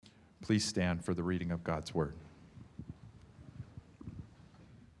Please stand for the reading of God's word.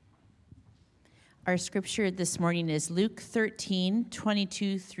 Our scripture this morning is Luke 13,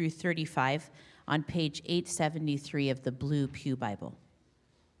 22 through 35 on page 873 of the Blue Pew Bible.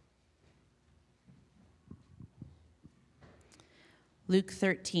 Luke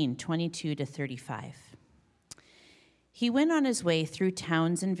 13, 22 to 35. He went on his way through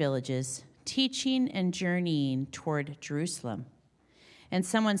towns and villages, teaching and journeying toward Jerusalem. And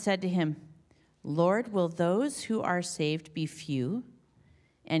someone said to him, "Lord, will those who are saved be few?"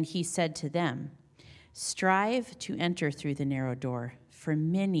 And he said to them, "Strive to enter through the narrow door, for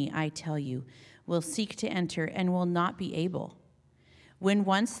many, I tell you, will seek to enter and will not be able. When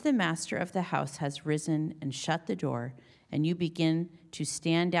once the master of the house has risen and shut the door, and you begin to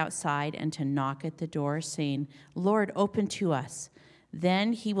stand outside and to knock at the door, saying, 'Lord, open to us,'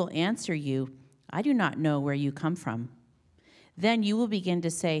 then he will answer you, 'I do not know where you come from.' Then you will begin to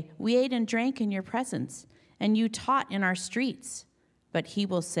say, 'We ate and drank in your presence, and you taught in our streets.' But he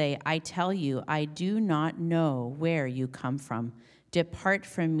will say, 'I tell you, I do not know where you come from. Depart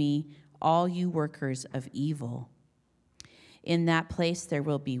from me, all you workers of evil.' In that place there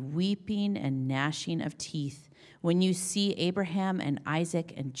will be weeping and gnashing of teeth when you see Abraham and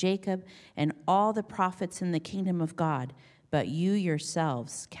Isaac and Jacob and all the prophets in the kingdom of God, but you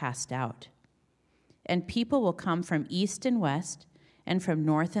yourselves cast out. And people will come from east and west and from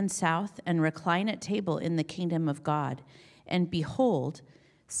north and south and recline at table in the kingdom of God. And behold,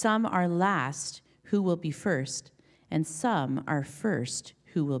 some are last who will be first, and some are first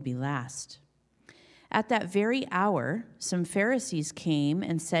who will be last." At that very hour, some Pharisees came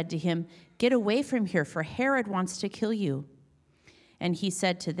and said to him, "Get away from here, for Herod wants to kill you." And he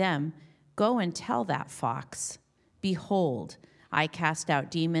said to them, "Go and tell that fox, 'Behold, I cast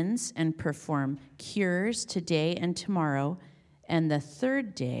out demons and perform cures today and tomorrow, and the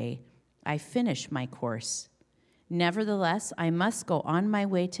third day I finish my course. Nevertheless, I must go on my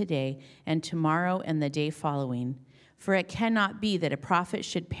way today and tomorrow and the day following, for it cannot be that a prophet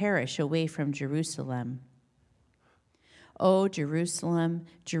should perish away from Jerusalem. O Jerusalem,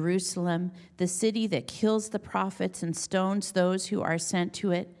 Jerusalem, the city that kills the prophets and stones those who are sent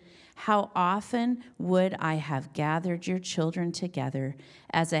to it, how often would I have gathered your children together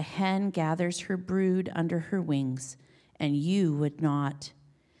as a hen gathers her brood under her wings, and you would not.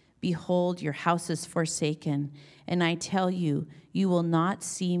 Behold, your house is forsaken, and I tell you, you will not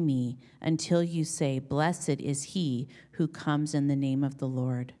see me until you say, 'Blessed is he who comes in the name of the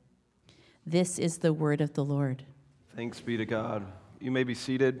Lord.'" This is the word of the Lord. Thanks be to God. You may be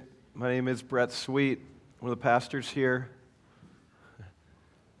seated. My name is Brett Sweet, one of the pastors here.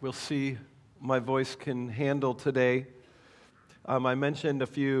 We'll see my voice can handle today. I mentioned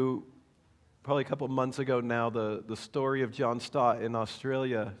probably a couple of months ago now, the story of John Stott in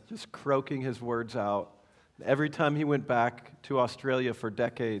Australia, just croaking his words out. Every time he went back to Australia for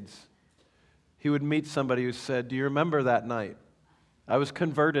decades, he would meet somebody who said, "Do you remember that night? I was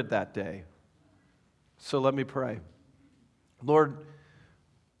converted that day." So let me pray. Lord,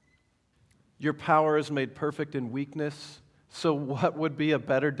 your power is made perfect in weakness. So what would be a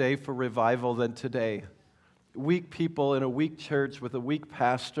better day for revival than today? Weak people in a weak church with a weak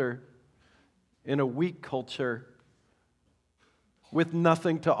pastor, in a weak culture, with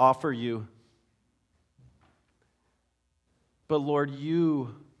nothing to offer you. But Lord,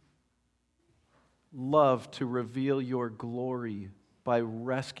 you love to reveal your glory by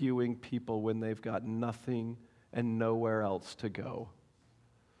rescuing people when they've got nothing and nowhere else to go.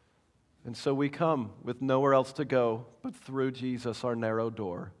 And so we come with nowhere else to go but through Jesus, our narrow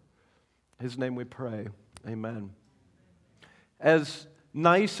door. In His name we pray. Amen. As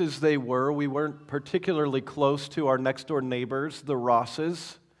nice as they were, we weren't particularly close to our next-door neighbors, the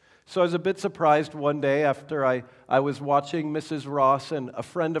Rosses. So I was a bit surprised one day after I was watching Mrs. Ross and a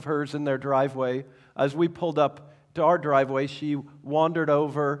friend of hers in their driveway. As we pulled up to our driveway, she wandered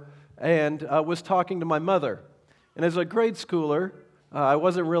over and was talking to my mother. And as a grade schooler, I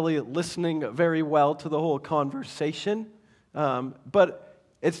wasn't really listening very well to the whole conversation, but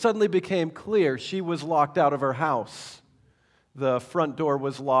it suddenly became clear she was locked out of her house. The front door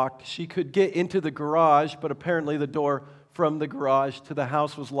was locked. She could get into the garage, but apparently the door from the garage to the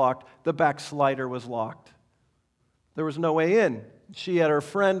house was locked. The back slider was locked. There was no way in. She had her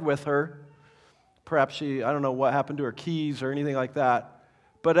friend with her. Perhaps I don't know what happened to her keys or anything like that.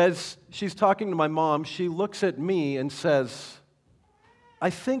 But as she's talking to my mom, she looks at me and says, "I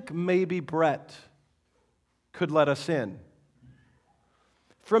think maybe Brett could let us in."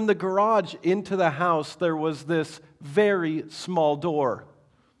 From the garage into the house, there was this very small door.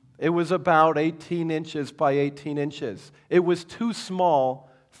 It was about 18 inches by 18 inches. It was too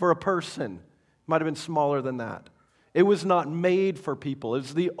small for a person. It might have been smaller than that. It was not made for people. It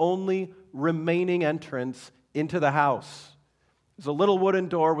was the only remaining entrance into the house. It was a little wooden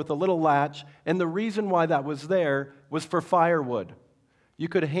door with a little latch, and the reason why that was there was for firewood. You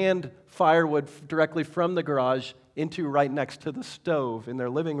could hand firewood directly from the garage into right next to the stove in their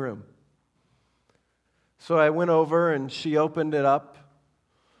living room. So I went over and she opened it up,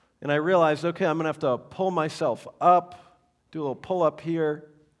 and I realized, okay, I'm going to have to pull myself up, do a little pull up here,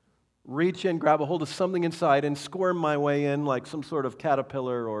 reach in, grab a hold of something inside, and squirm my way in like some sort of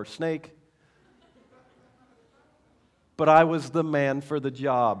caterpillar or snake. But I was the man for the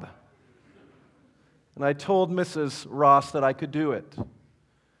job. And I told Mrs. Ross that I could do it.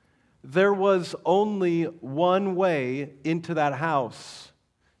 There was only one way into that house.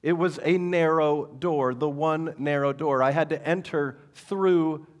 It was a narrow door, the one narrow door. I had to enter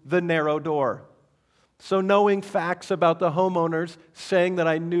through the narrow door. So knowing facts about the homeowners, saying that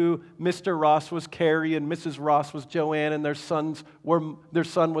I knew Mr. Ross was Carrie and Mrs. Ross was Joanne and their son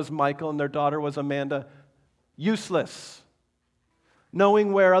was Michael and their daughter was Amanda, useless.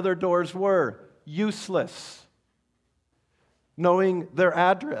 Knowing where other doors were, useless. Knowing their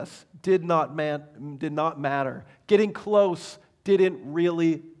address did not matter. Getting close didn't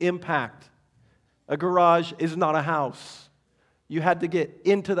really impact. A garage is not a house. You had to get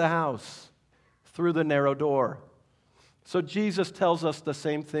into the house through the narrow door. So Jesus tells us the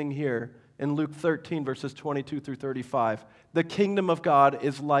same thing here in Luke 13, verses 22 through 35. The kingdom of God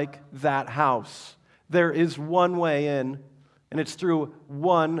is like that house. There is one way in, and it's through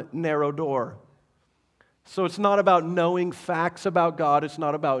one narrow door. So it's not about knowing facts about God. It's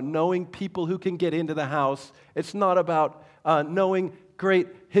not about knowing people who can get into the house. It's not about knowing great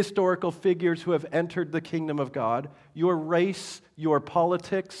historical figures who have entered the kingdom of God. Your race, your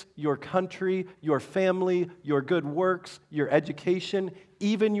politics, your country, your family, your good works, your education,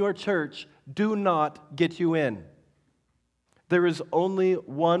 even your church do not get you in. There is only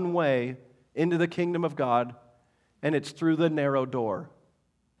one way into the kingdom of God, and it's through the narrow door,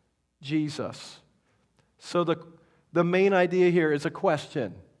 Jesus. So the main idea here is a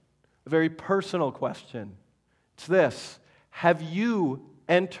question, a very personal question. It's this: have you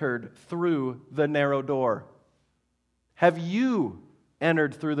entered through the narrow door? Have you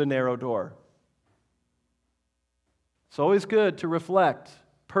entered through the narrow door? It's always good to reflect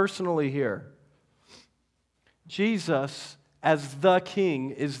personally here. Jesus, as the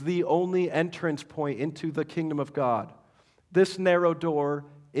King, is the only entrance point into the kingdom of God. This narrow door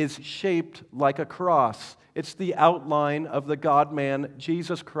is shaped like a cross. It's the outline of the God-man,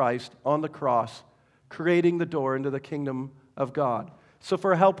 Jesus Christ, on the cross, creating the door into the kingdom of God. So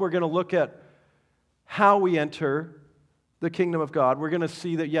for help, we're going to look at how we enter the kingdom of God. We're going to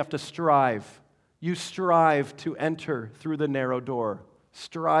see that you have to strive. You strive to enter through the narrow door.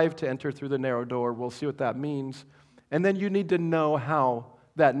 Strive to enter through the narrow door. We'll see what that means. And then you need to know how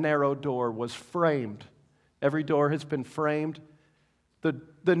that narrow door was framed. Every door has been framed.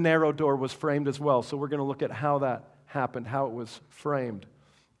 The narrow door was framed as well. So we're going to look at how that happened, how it was framed.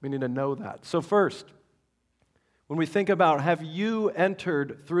 We need to know that. So first, when we think about have you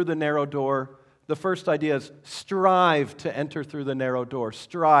entered through the narrow door, the first idea is strive to enter through the narrow door.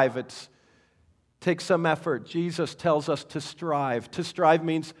 Strive. Takes some effort. Jesus tells us to strive. To strive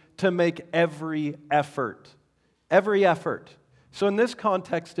means to make every effort. Every effort. So in this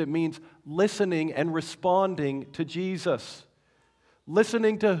context, it means listening and responding to Jesus.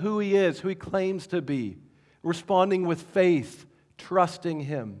 Listening to who He is, who He claims to be. Responding with faith, trusting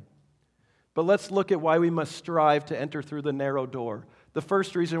Him. But let's look at why we must strive to enter through the narrow door. The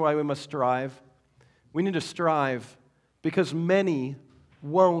first reason why we must strive, we need to strive because many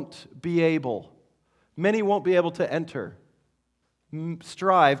won't be able. Many won't be able to enter.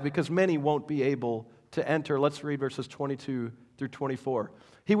 Strive because many won't be able to enter. Let's read verses 22 through 24.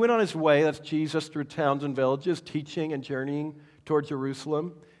 He went on His way, that's Jesus, through towns and villages, teaching and journeying toward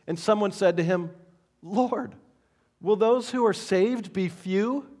Jerusalem. And someone said to Him, "Lord, will those who are saved be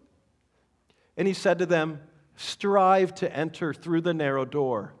few?" And He said to them, "Strive to enter through the narrow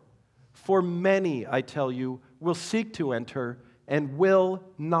door. For many, I tell you, will seek to enter and will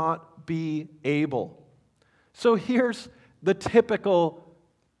not be able." So here's the typical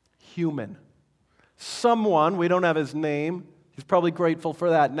human. Someone, we don't have his name, he's probably grateful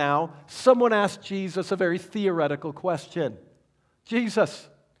for that now. Someone asked Jesus a very theoretical question. Jesus,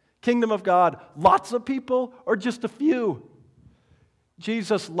 kingdom of God, lots of people or just a few?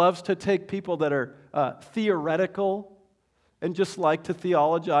 Jesus loves to take people that are theoretical and just like to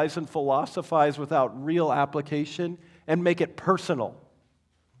theologize and philosophize without real application and make it personal.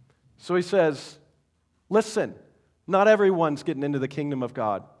 So He says, listen, Not everyone's getting into the kingdom of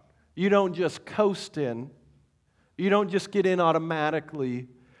God. You don't just coast in. You don't just get in automatically.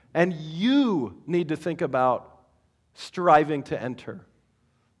 And you need to think about striving to enter.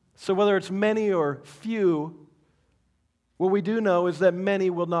 So whether it's many or few, what we do know is that many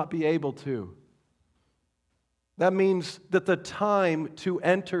will not be able to. That means that the time to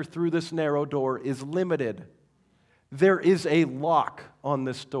enter through this narrow door is limited. There is a lock on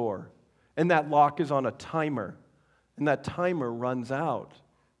this door, and that lock is on a timer, and that timer runs out,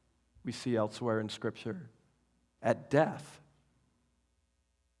 we see elsewhere in Scripture, at death.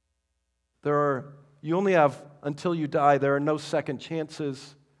 You only have until you die. There are no second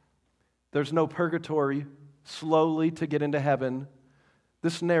chances. There's no purgatory slowly to get into heaven.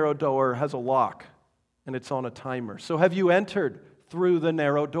 This narrow door has a lock, and it's on a timer. So have you entered through the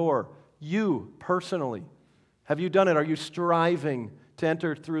narrow door? You, personally. Have you done it? Are you striving to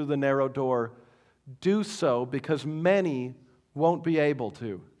enter through the narrow door? Do so, because many won't be able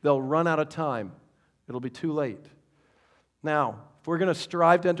to. They'll run out of time. It'll be too late. Now, if we're going to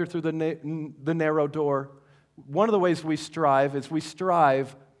strive to enter through the narrow door, one of the ways we strive is we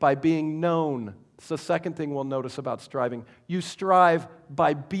strive by being known. It's the second thing we'll notice about striving. You strive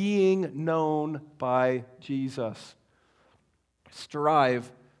by being known by Jesus.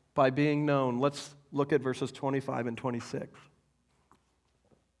 Strive by being known. Let's look at verses 25 and 26.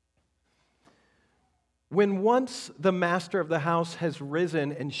 When once the master of the house has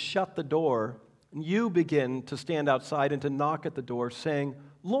risen and shut the door, you begin to stand outside and to knock at the door, saying,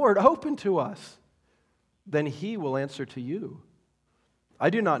 "Lord, open to us." Then he will answer to you, "I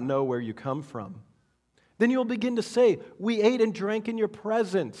do not know where you come from." Then you'll begin to say, "We ate and drank in your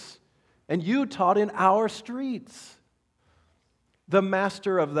presence, and you taught in our streets." The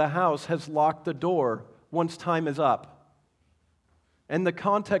master of the house has locked the door once time is up. And the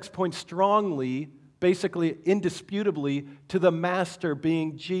context points strongly, basically indisputably, to the master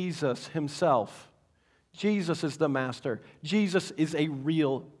being Jesus himself. Jesus is the master. Jesus is a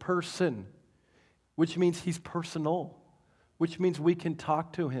real person, which means he's personal, which means we can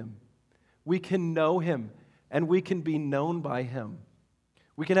talk to him, we can know him, and we can be known by him.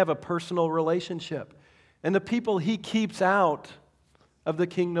 We can have a personal relationship. And the people he keeps out of the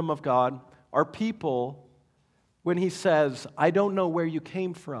kingdom of God are people when he says, "I don't know where you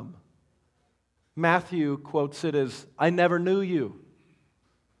came from." Matthew quotes it as, "I never knew you."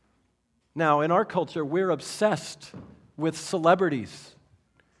 Now, in our culture, we're obsessed with celebrities.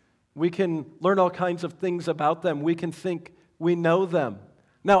 We can learn all kinds of things about them. We can think we know them.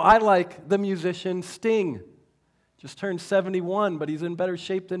 Now, I like the musician Sting. Just turned 71, but he's in better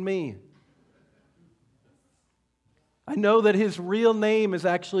shape than me. I know that his real name is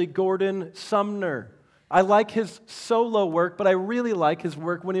actually Gordon Sumner. I like his solo work, but I really like his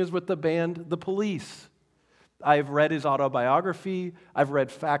work when he was with the band The Police. I've read his autobiography. I've read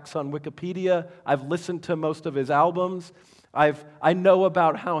facts on Wikipedia. I've listened to most of his albums. I know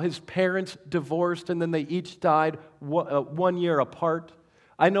about how his parents divorced and then they each died 1 year apart.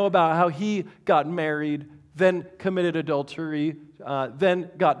 I know about how he got married, then committed adultery,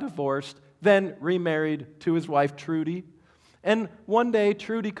 then got divorced, then remarried to his wife Trudy. And one day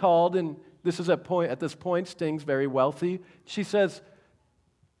Trudy called, and this is at this point, Sting's very wealthy. She says,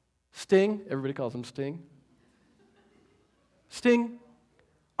 "Sting," everybody calls him Sting. "Sting,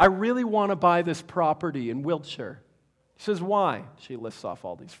 I really want to buy this property in Wiltshire." He says, "Why?" She lists off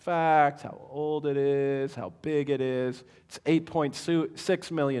all these facts, how old it is, how big it is. It's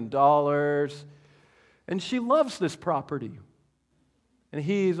 $8.6 million. And she loves this property. And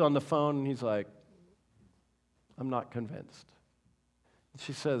he's on the phone and he's like, "I'm not convinced." And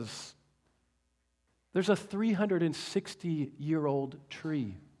she says, "There's a 360-year-old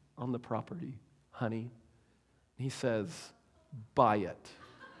tree on the property, honey." And he says, "Buy it."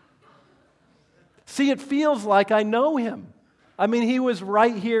 See, it feels like I know him. I mean, he was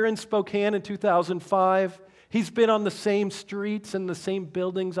right here in Spokane in 2005. He's been on the same streets and the same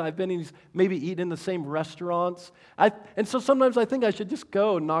buildings I've been in. He's maybe eaten in the same restaurants. And so sometimes I think I should just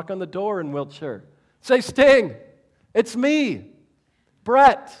go knock on the door in Wiltshire. Say, "Sting, it's me,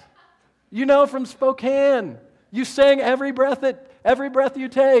 Brett. You know, from Spokane. You sang every breath you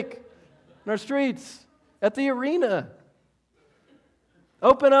take in our streets, at the arena.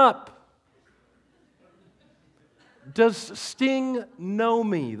 Open up." Does Sting know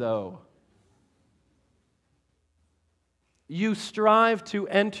me, though? You strive to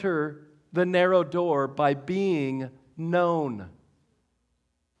enter the narrow door by being known.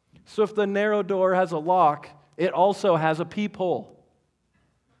 So if the narrow door has a lock, it also has a peephole.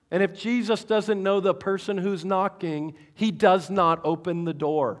 And if Jesus doesn't know the person who's knocking, he does not open the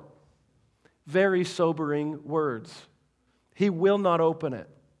door. Very sobering words. He will not open it.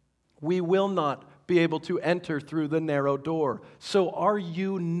 We will not be able to enter through the narrow door. So are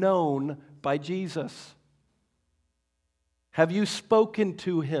you known by Jesus? Have you spoken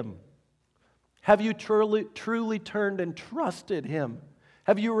to him? Have you truly turned and trusted him?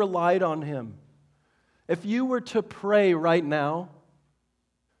 Have you relied on him? If you were to pray right now,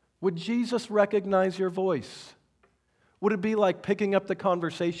 would Jesus recognize your voice? Would it be like picking up the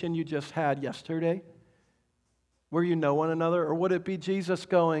conversation you just had yesterday, where you know one another? Or would it be Jesus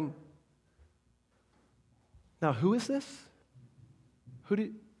going, now who is this?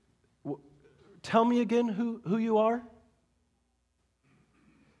 Tell me again who you are?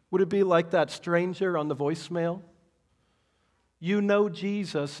 Would it be like that stranger on the voicemail? You know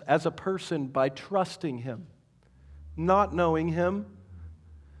Jesus as a person by trusting him. Not knowing him,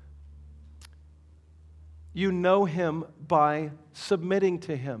 you know him by submitting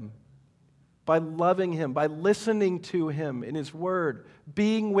to him, by loving him, by listening to him in his word,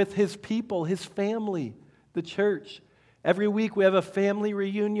 being with his people, his family, the church. Every week we have a family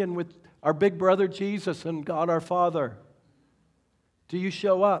reunion with our big brother Jesus and God our Father. Do you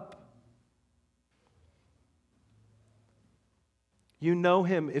show up? You know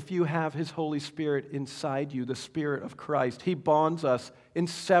him if you have his Holy Spirit inside you, the Spirit of Christ. He bonds us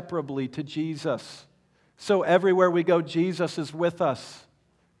inseparably to Jesus. So everywhere we go, Jesus is with us.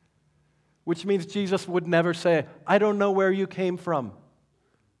 Which means Jesus would never say, I don't know where you came from,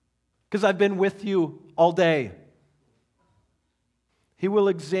 because I've been with you all day. He will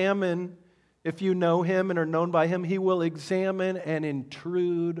examine, if you know him and are known by him, he will examine and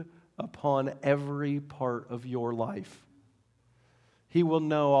intrude upon every part of your life. He will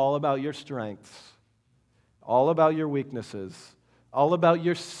know all about your strengths, all about your weaknesses, all about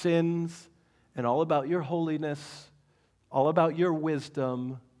your sins, and all about your holiness, all about your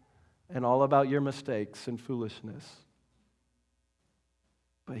wisdom, and all about your mistakes and foolishness.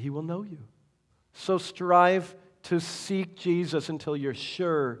 But he will know you. So strive to seek Jesus until you're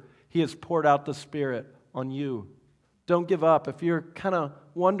sure he has poured out the Spirit on you. Don't give up. If you're kind of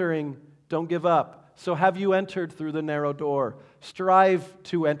wondering, don't give up. So have you entered through the narrow door? Strive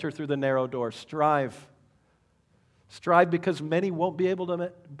to enter through the narrow door. Strive. Strive because many won't be able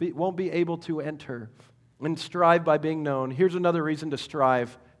to enter. And strive by being known. Here's another reason to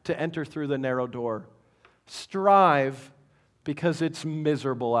strive, to enter through the narrow door. Strive because it's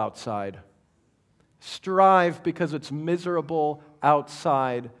miserable outside. Strive because it's miserable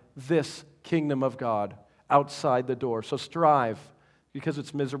outside this kingdom of God, outside the door. So strive because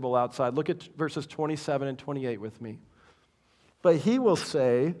it's miserable outside. Look at verses 27 and 28 with me. But he will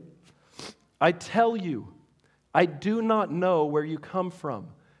say, I tell you, I do not know where you come from.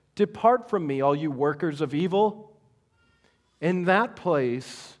 Depart from me, all you workers of evil. In that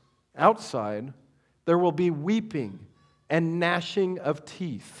place, outside, there will be weeping and gnashing of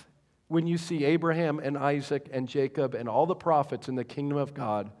teeth when you see Abraham and Isaac and Jacob and all the prophets in the kingdom of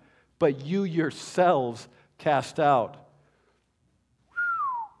God, but you yourselves cast out.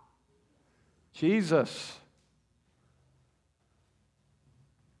 Jesus.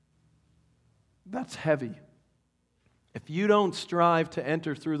 That's heavy. If you don't strive to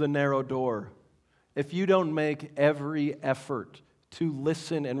enter through the narrow door, if you don't make every effort to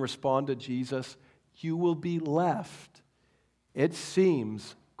listen and respond to Jesus, you will be left, it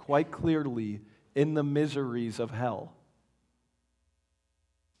seems quite clearly, in the miseries of hell.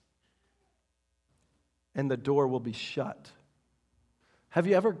 And the door will be shut. Have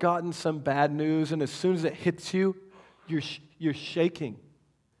you ever gotten some bad news and as soon as it hits you, you're shaking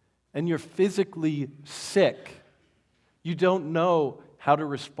and you're physically sick? You don't know how to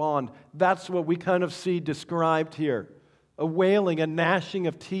respond. That's what we kind of see described here. A wailing, a gnashing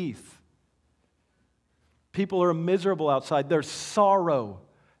of teeth. People are miserable outside. There's sorrow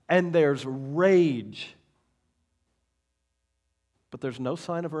and there's rage. But there's no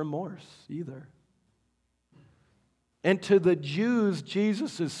sign of remorse either. And to the Jews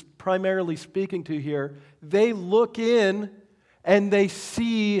Jesus is primarily speaking to here, they look in and they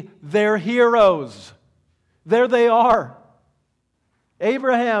see their heroes. There they are.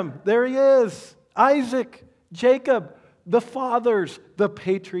 Abraham, there he is. Isaac, Jacob, the fathers, the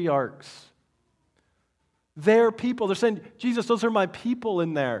patriarchs. Their people. They're saying, Jesus, those are my people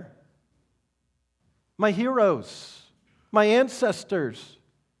in there. My heroes, my ancestors.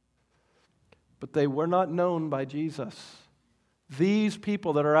 But they were not known by Jesus. These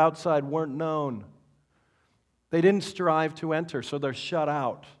people that are outside weren't known. They didn't strive to enter, so they're shut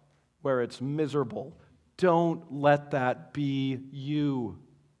out where it's miserable. Don't let that be you.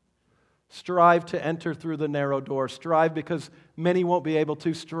 Strive to enter through the narrow door. Strive because many won't be able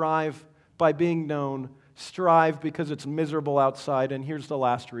to. Strive by being known. Strive because it's miserable outside. And here's the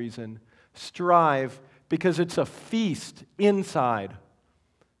last reason. Strive because it's a feast inside.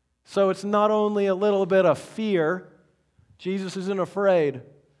 So it's not only a little bit of fear. Jesus isn't afraid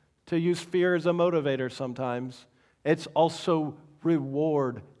to use fear as a motivator sometimes. It's also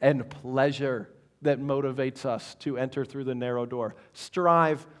reward and pleasure that motivates us to enter through the narrow door.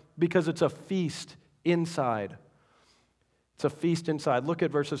 Strive because it's a feast inside. It's a feast inside. Look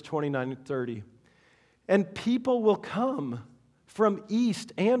at verses 29 and 30. And people will come from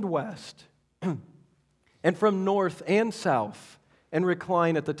east and west, and from north and south, and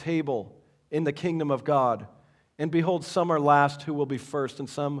recline at the table in the kingdom of God. And behold, some are last who will be first, and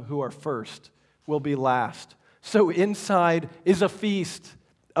some who are first will be last. So inside is a feast,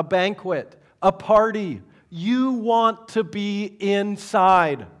 a banquet, a party. You want to be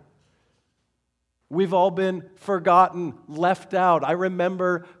inside. We've all been forgotten, left out. I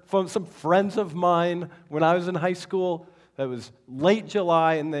remember from some friends of mine when I was in high school, it was late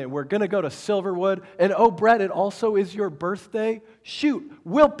July, and they were going to go to Silverwood. And, oh, Brett, it also is your birthday? Shoot,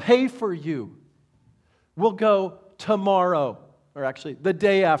 we'll pay for you. We'll go tomorrow, or actually the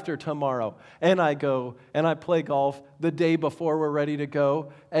day after tomorrow. And I go, and I play golf the day before we're ready to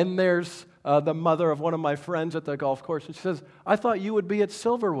go. And there's the mother of one of my friends at the golf course, and she says, I thought you would be at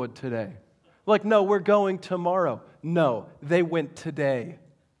Silverwood today. Like, no, we're going tomorrow. No, they went today.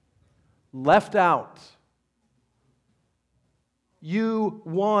 Left out. You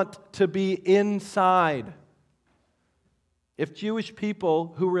want to be inside. If Jewish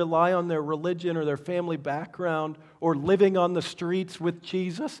people who rely on their religion or their family background or living on the streets with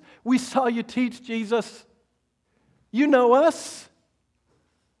Jesus, we saw you teach, Jesus. You know us.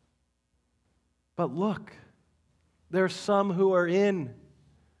 But look, there are some who are in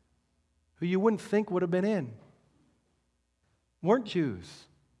who you wouldn't think would have been in. Weren't Jews.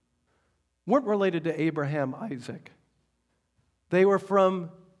 Weren't related to Abraham, Isaac. They were from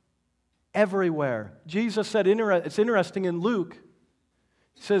everywhere. Jesus said, it's interesting in Luke,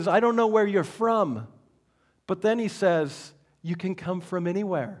 he says, I don't know where you're from, but then he says, you can come from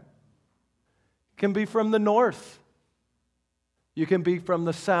anywhere. You can be from the north. You can be from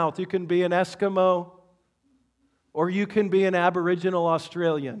the south. You can be an Eskimo, or you can be an Aboriginal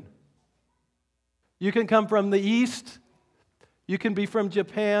Australian. You can come from the east. You can be from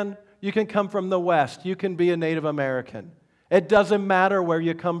Japan. You can come from the west. You can be a Native American. It doesn't matter where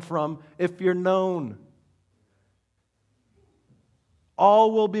you come from if you're known.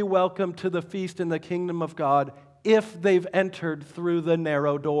 All will be welcome to the feast in the kingdom of God if they've entered through the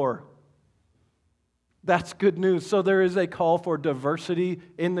narrow door. That's good news. So there is a call for diversity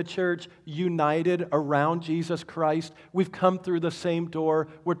in the church, united around Jesus Christ. We've come through the same door.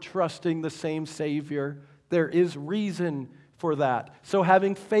 We're trusting the same Savior. There is reason for that. So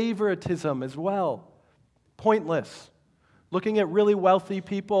having favoritism as well, pointless. Looking at really wealthy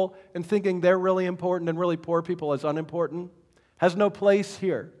people and thinking they're really important and really poor people as unimportant has no place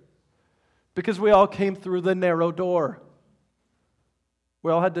here. Because we all came through the narrow door.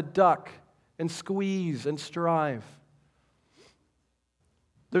 We all had to duck and squeeze and strive.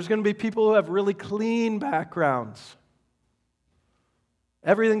 There's going to be people who have really clean backgrounds.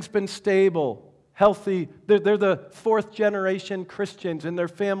 Everything's been stable, healthy. They're the fourth generation Christians, and their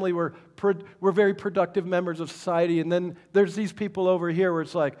family were very productive members of society. And then there's these people over here where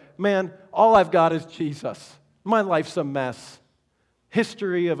it's like, man, all I've got is Jesus. My life's a mess.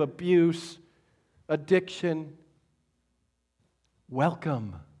 History of abuse, addiction.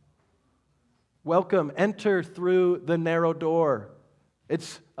 Welcome. Welcome. Enter through the narrow door.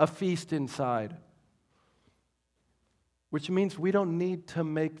 It's a feast inside. Which means we don't need to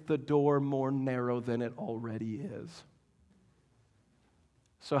make the door more narrow than it already is.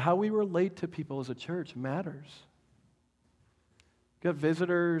 So how we relate to people as a church matters. You got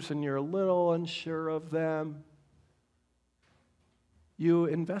visitors and you're a little unsure of them. You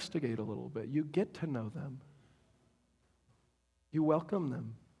investigate a little bit. You get to know them. You welcome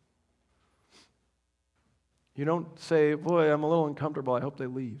them. You don't say, boy, I'm a little uncomfortable, I hope they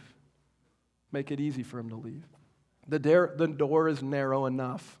leave. Make it easy for them to leave. The door is narrow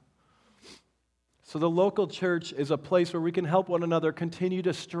enough. So the local church is a place where we can help one another continue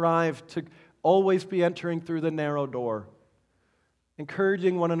to strive to always be entering through the narrow door.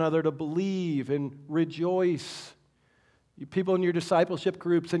 Encouraging one another to believe and rejoice. You people in your discipleship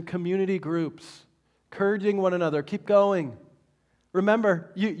groups and community groups, encouraging one another, keep going.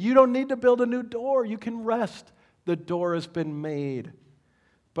 Remember, you don't need to build a new door. You can rest. The door has been made.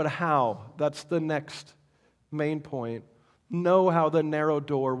 But how? That's the next main point. Know how the narrow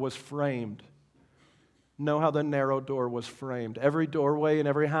door was framed. know how the narrow door was framed. Every doorway in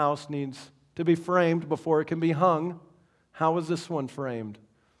every house needs to be framed before it can be hung. How was this one framed?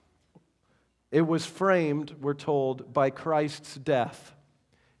 It was framed, we're told, by Christ's death.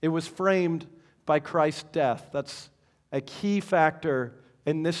 It was framed by Christ's death. That's a key factor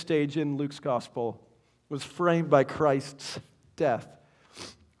in this stage in Luke's gospel. It was framed by Christ's death.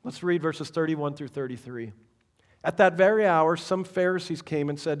 Let's read verses 31 through 33. At that very hour, some Pharisees came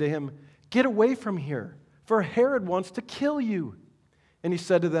and said to him, "Get away from here, for Herod wants to kill you." And he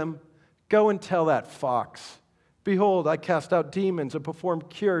said to them, "Go and tell that fox, behold, I cast out demons and perform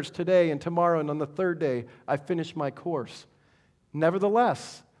cures today and tomorrow, and on the third day I finish my course.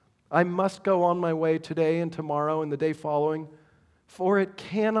 Nevertheless, I must go on my way today and tomorrow and the day following, for it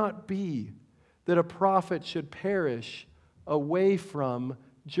cannot be that a prophet should perish away from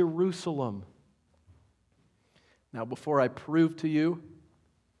Jerusalem." Now, before I prove to you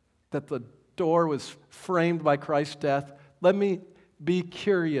that the door was framed by Christ's death, let me be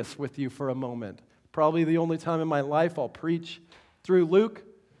curious with you for a moment. Probably the only time in my life I'll preach through Luke.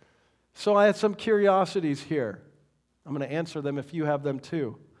 So I had some curiosities here. I'm going to answer them if you have them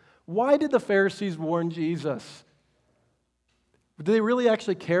too. Why did the Pharisees warn Jesus? Do they really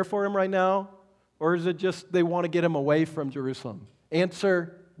actually care for him right now? Or is it just they want to get him away from Jerusalem?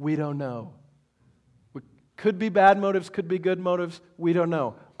 Answer, we don't know. Could be bad motives, could be good motives, we don't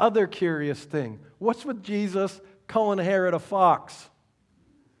know. Other curious thing, what's with Jesus calling Herod a fox?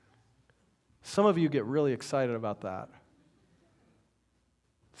 Some of you get really excited about that.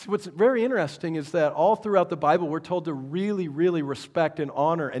 See, what's very interesting is that all throughout the Bible, we're told to really, really respect and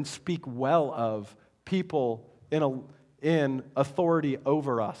honor and speak well of people in authority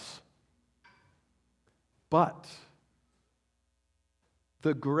over us. But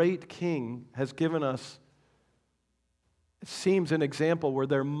the great King has given us, it seems, an example where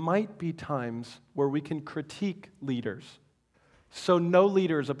there might be times where we can critique leaders. So no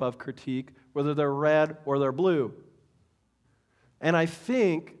leader is above critique, whether they're red or they're blue. And I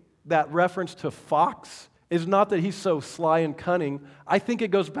think that reference to fox is not that he's so sly and cunning. I think it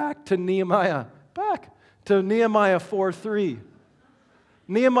goes back to Nehemiah 4:3.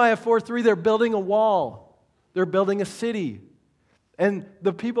 Nehemiah 4:3, they're building a wall. They're building a city. And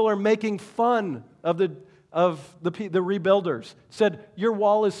the people are making fun of the rebuilders. Said, your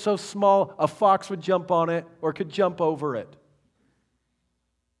wall is so small, a fox would jump on it or could jump over it.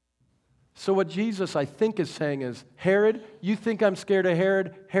 So what Jesus, I think, is saying is, Herod, you think I'm scared of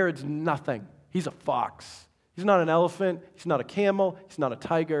Herod? Herod's nothing. He's a fox. He's not an elephant. He's not a camel. He's not a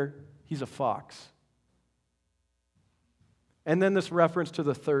tiger. He's a fox. And then this reference to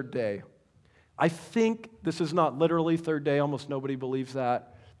the third day. I think this is not literally third day. Almost nobody believes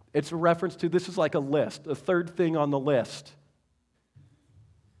that. It's a reference to, this is like a list, a third thing on the list.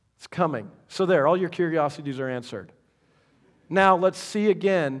 It's coming. So there, all your curiosities are answered. Now let's see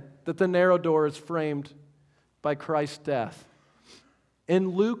again that the narrow door is framed by Christ's death. In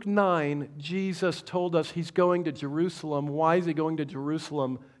Luke 9, Jesus told us he's going to Jerusalem. Why is he going to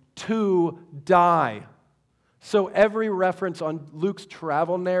Jerusalem? To die. So every reference on Luke's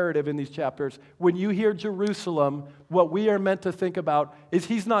travel narrative in these chapters, when you hear Jerusalem, what we are meant to think about is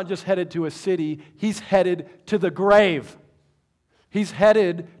he's not just headed to a city, he's headed to the grave. He's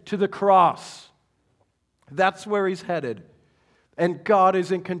headed to the cross. That's where he's headed. And God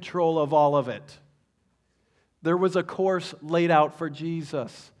is in control of all of it. There was a course laid out for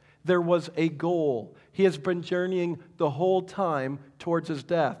Jesus. There was a goal. He has been journeying the whole time towards his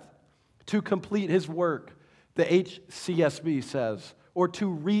death to complete his work, the HCSB says, or to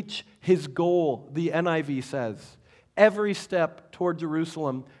reach his goal, the NIV says. Every step toward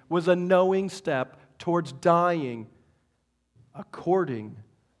Jerusalem was a knowing step towards dying according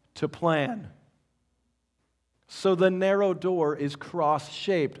to plan. So the narrow door is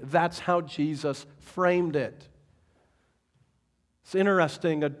cross-shaped. That's how Jesus framed it. It's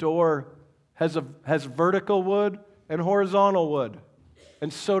interesting, a door has vertical wood and horizontal wood,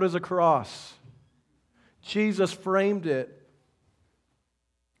 and so does a cross. Jesus framed that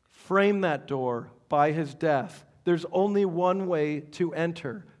door by his death. There's only one way to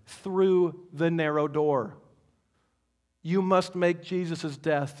enter, through the narrow door. You must make Jesus'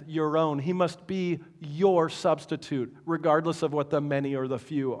 death your own. He must be your substitute, regardless of what the many or the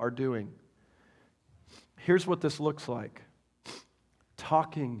few are doing. Here's what this looks like.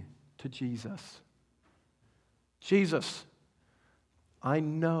 Talking to Jesus. Jesus, I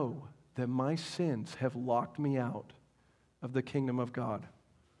know that my sins have locked me out of the kingdom of God.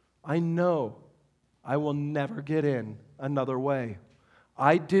 I know I will never get in another way.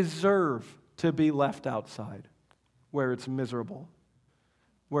 I deserve to be left outside, where it's miserable,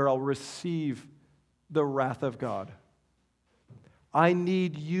 where I'll receive the wrath of God. I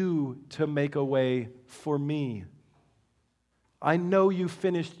need you to make a way for me. I know you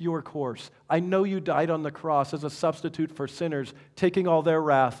finished your course. I know you died on the cross as a substitute for sinners, taking all their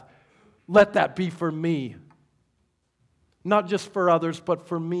wrath. Let that be for me. Not just for others, but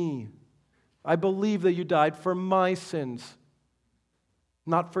for me. I believe that you died for my sins,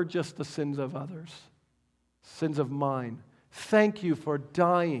 not for just the sins of others, sins of mine. Thank you for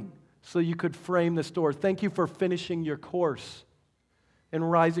dying so you could frame this door. Thank you for finishing your course and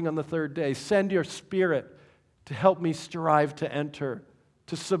rising on the third day. Send your Spirit to help me strive to enter,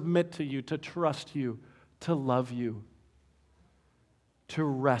 to submit to you, to trust you, to love you, to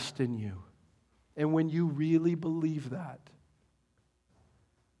rest in you. And when you really believe that,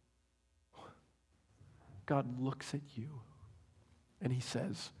 God looks at you and He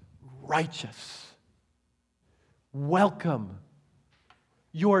says, righteous, welcome,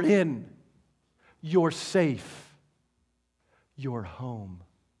 you're in, you're safe, you're home.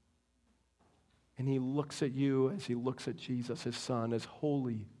 And He looks at you as He looks at Jesus, His Son, as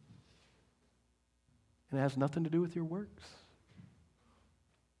holy. And it has nothing to do with your works.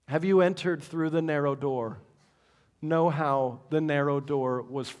 Have you entered through the narrow door? Know how the narrow door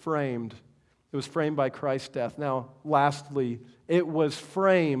was framed. It was framed by Christ's death. Now, lastly, it was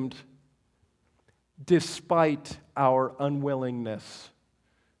framed despite our unwillingness.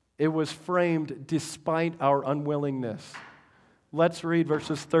 It was framed despite our unwillingness. Let's read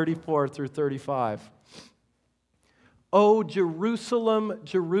verses 34 through 35. O Jerusalem,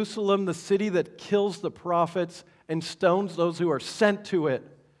 Jerusalem, the city that kills the prophets and stones those who are sent to it.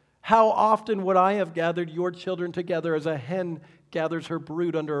 How often would I have gathered your children together as a hen gathers her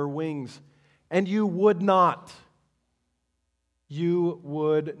brood under her wings? And you would not. You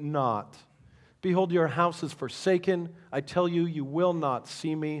would not. Behold, your house is forsaken. I tell you, you will not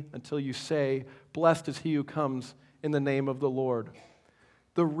see me until you say, blessed is he who comes in the name of the Lord.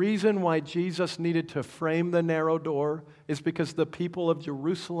 The reason why Jesus needed to frame the narrow door is because the people of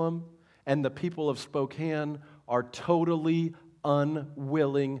Jerusalem and the people of Spokane are totally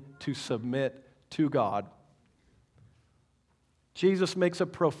unwilling to submit to God. Jesus makes a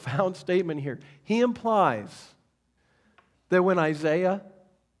profound statement here. He implies that when Isaiah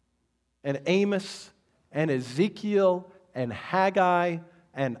and Amos and Ezekiel and Haggai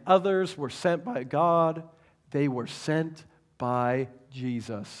and others were sent by God, they were sent by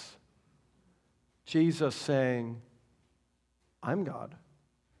Jesus. Jesus saying, I'm God.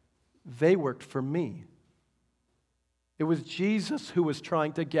 They worked for me. It was Jesus who was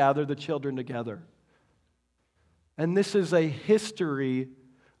trying to gather the children together. And this is a history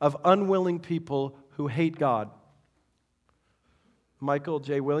of unwilling people who hate God. Michael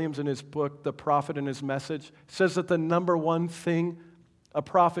J. Williams, in his book, The Prophet and His Message, says that the number one thing a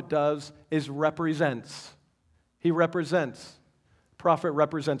prophet does is represents. He represents. The prophet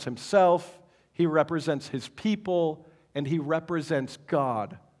represents himself, he represents his people, and he represents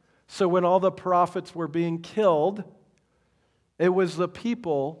God. So when all the prophets were being killed, it was the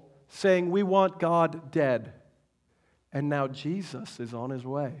people saying, we want God dead. And now Jesus is on his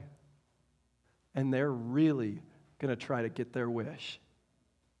way. And they're really going to try to get their wish.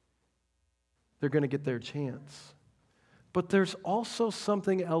 They're going to get their chance. But there's also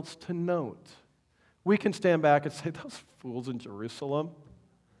something else to note. We can stand back and say, those fools in Jerusalem,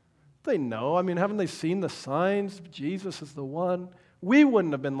 they know. I mean, haven't they seen the signs? Jesus is the one. We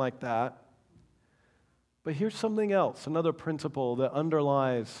wouldn't have been like that. But here's something else, another principle that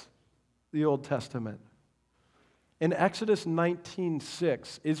underlies the Old Testament. In Exodus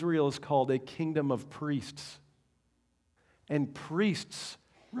 19:6, Israel is called a kingdom of priests. And priests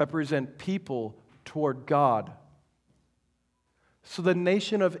represent people toward God. So the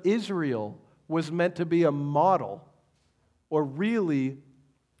nation of Israel was meant to be a model, or really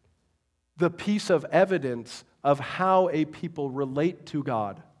the piece of evidence of how a people relate to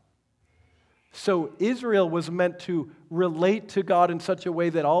God. So Israel was meant to relate to God in such a way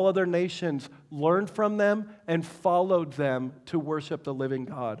that all other nations learned from them and followed them to worship the living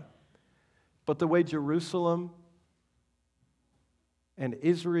God. But the way Jerusalem and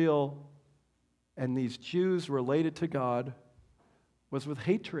Israel and these Jews related to God was with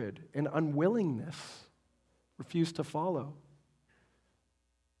hatred and unwillingness, refused to follow.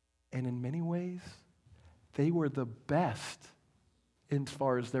 And in many ways, they were the best as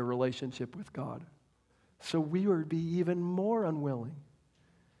far as their relationship with God. So we would be even more unwilling.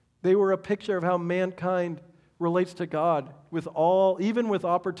 They were a picture of how mankind relates to God even with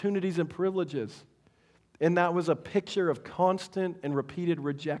opportunities and privileges. And that was a picture of constant and repeated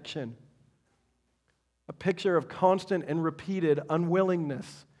rejection. A picture of constant and repeated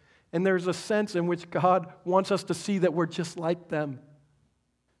unwillingness. And there's a sense in which God wants us to see that we're just like them.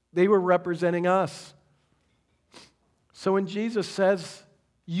 They were representing us. So when Jesus says,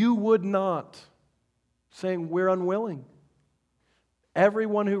 you would not, saying we're unwilling.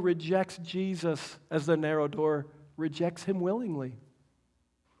 Everyone who rejects Jesus as the narrow door rejects him willingly.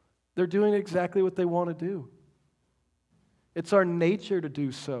 They're doing exactly what they want to do. It's our nature to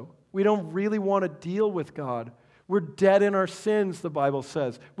do so. We don't really want to deal with God. We're dead in our sins, the Bible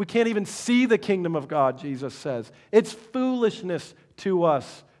says. We can't even see the kingdom of God, Jesus says. It's foolishness to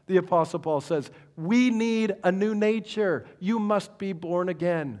us, the Apostle Paul says. We need a new nature. You must be born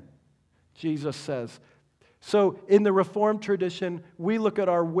again, Jesus says. So in the Reformed tradition, we look at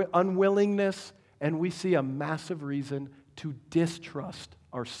our unwillingness and we see a massive reason to distrust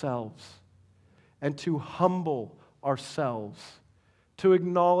ourselves and to humble ourselves, to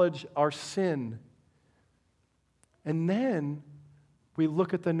acknowledge our sin. And then we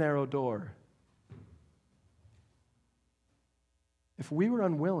look at the narrow door. If we were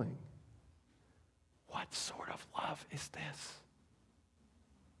unwilling, what sort of love is this?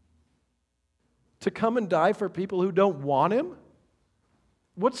 To come and die for people who don't want him?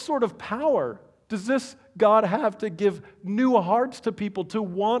 What sort of power does this God have to give new hearts to people to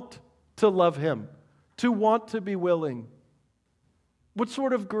want to love him, to want to be willing? What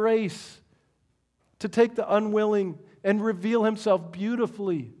sort of grace to take the unwilling and reveal himself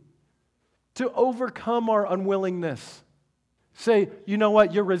beautifully, to overcome our unwillingness? Say, you know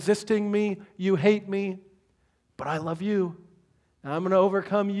what, you're resisting me, you hate me, but I love you. And I'm going to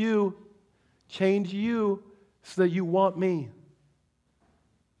overcome you, change you so that you want me.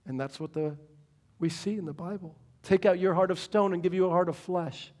 And that's what we see in the Bible. Take out your heart of stone and give you a heart of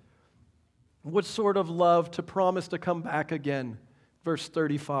flesh. What sort of love to promise to come back again? Verse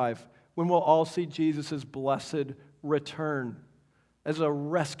 35, when we'll all see Jesus' blessed return as a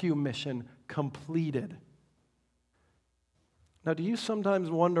rescue mission completed. Now, do you sometimes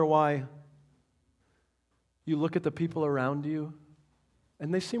wonder why you look at the people around you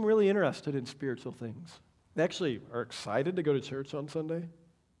and they seem really interested in spiritual things? They actually are excited to go to church on Sunday.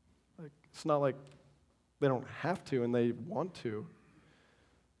 It's not like they don't have to and they want to.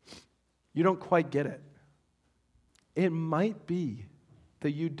 You don't quite get it. It might be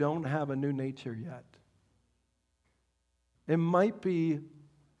that you don't have a new nature yet. It might be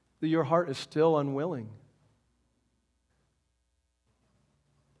that your heart is still unwilling.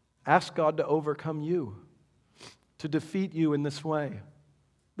 Ask God to overcome you, to defeat you in this way.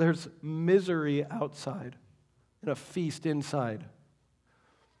 There's misery outside and a feast inside.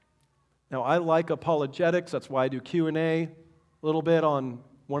 Now, I like apologetics. That's why I do Q&A a little bit on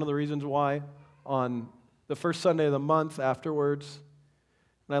one of the reasons why on the first Sunday of the month afterwards.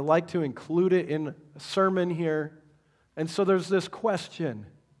 And I like to include it in a sermon here. And so there's this question.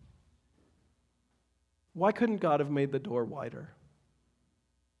 Why couldn't God have made the door wider?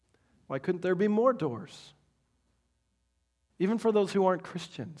 Why couldn't there be more doors? Even for those who aren't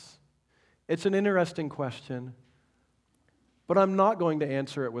Christians. It's an interesting question, but I'm not going to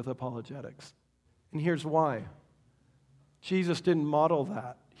answer it with apologetics. And here's why. Jesus didn't model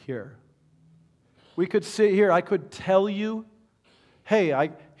that here. We could sit here, I could tell you, hey,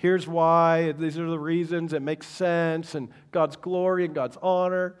 here's why, these are the reasons, it makes sense, and God's glory and God's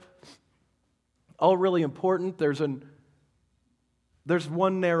honor. All really important. There's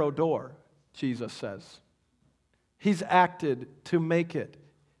one narrow door, Jesus says. He's acted to make it.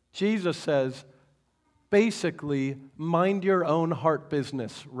 Jesus says, basically, mind your own heart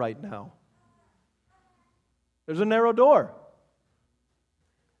business right now. There's a narrow door.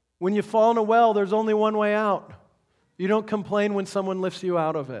 When you fall in a well, there's only one way out. You don't complain when someone lifts you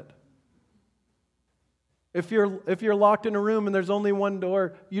out of it. If you're locked in a room and there's only one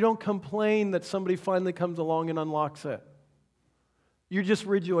door, you don't complain that somebody finally comes along and unlocks it. You just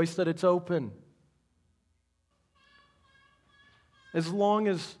rejoice that it's open. As long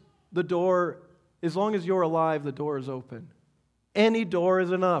as you're alive, the door is open. Any door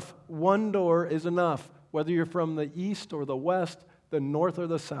is enough. One door is enough, whether you're from the east or the west, the north or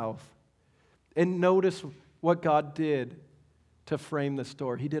the south. And notice what God did to frame this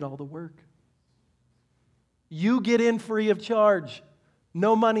door. He did all the work. You get in free of charge.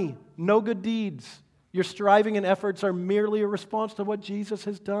 No money, no good deeds. Your striving and efforts are merely a response to what Jesus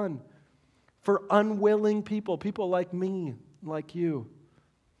has done for unwilling people like me, like you.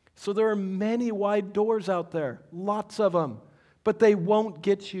 So there are many wide doors out there, lots of them, but they won't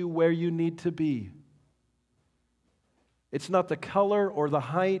get you where you need to be. It's not the color or the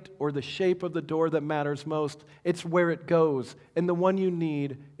height or the shape of the door that matters most. It's where it goes. And the one you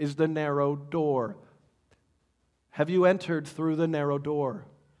need is the narrow door. Have you entered through the narrow door?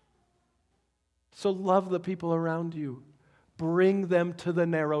 So love the people around you. Bring them to the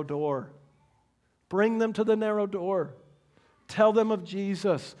narrow door. Bring them to the narrow door. Tell them of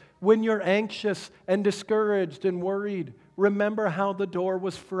Jesus. When you're anxious and discouraged and worried, remember how the door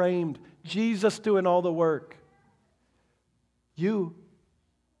was framed. Jesus doing all the work. You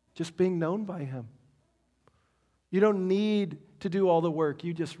just being known by Him. You don't need to do all the work.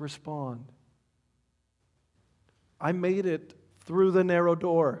 You just respond. I made it through the narrow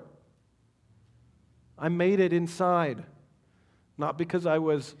door. I made it inside. Not because I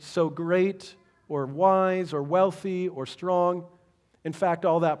was so great or wise or wealthy or strong. In fact,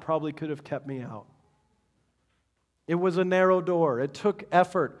 all that probably could have kept me out. It was a narrow door. It took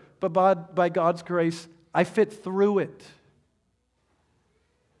effort. But by God's grace, I fit through it.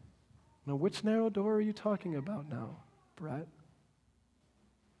 Now, which narrow door are you talking about now, Brett?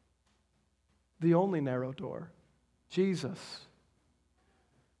 The only narrow door. Jesus.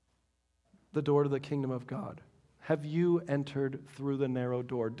 The door to the kingdom of God. Have you entered through the narrow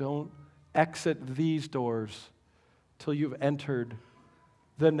door? Don't exit these doors till you've entered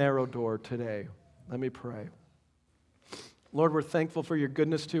the narrow door today. Let me pray. Lord, we're thankful for your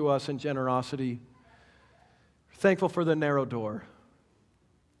goodness to us and generosity. We're thankful for the narrow door.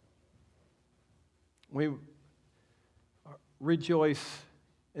 We rejoice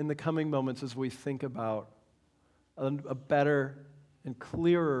in the coming moments as we think about a better and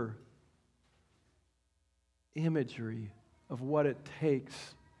clearer imagery of what it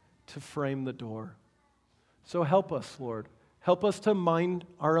takes to frame the door. So help us, Lord. Help us to mind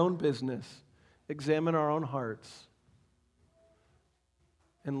our own business, examine our own hearts,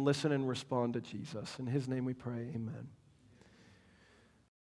 and listen and respond to Jesus. In His name we pray, amen.